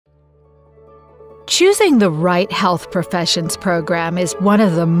Choosing the right health professions program is one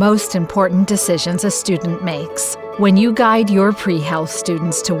of the most important decisions a student makes. When you guide your pre-health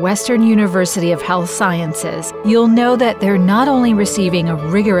students to Western University of Health Sciences, you'll know that they're not only receiving a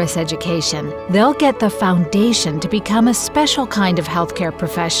rigorous education, they'll get the foundation to become a special kind of healthcare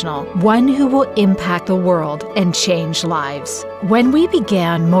professional, one who will impact the world and change lives. When we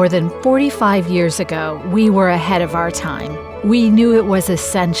began more than 45 years ago, we were ahead of our time. We knew it was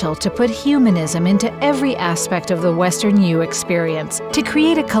essential to put humanism into every aspect of the WesternU experience to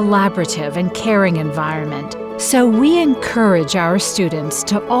create a collaborative and caring environment. So we encourage our students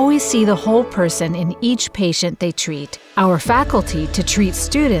to always see the whole person in each patient they treat, our faculty to treat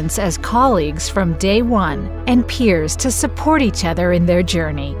students as colleagues from day one, and peers to support each other in their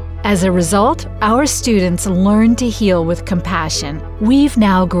journey. As a result, our students learn to heal with compassion. We've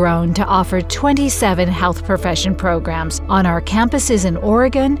now grown to offer 27 health profession programs on our campuses in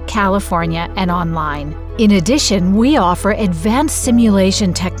Oregon, California, and online. In addition, we offer advanced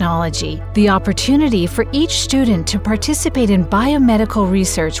simulation technology, the opportunity for each student to participate in biomedical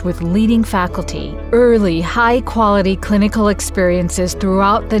research with leading faculty, early, high-quality clinical experiences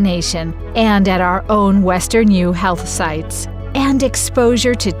throughout the nation and at our own WesternU health sites, and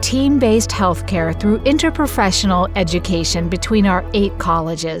exposure to team-based healthcare through interprofessional education between our 8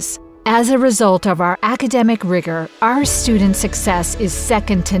 colleges. As a result of our academic rigor, our student success is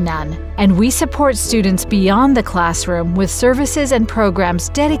second to none, and we support students beyond the classroom with services and programs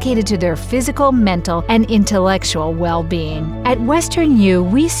dedicated to their physical, mental, and intellectual well-being. At WesternU,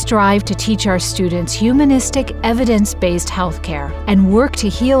 we strive to teach our students humanistic, evidence-based healthcare and work to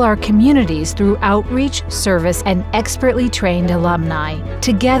heal our communities through outreach, service, and expertly trained alumni.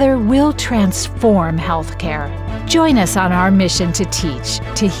 Together, we'll transform healthcare. Join us on our mission to teach,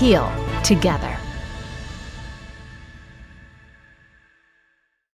 to heal, together.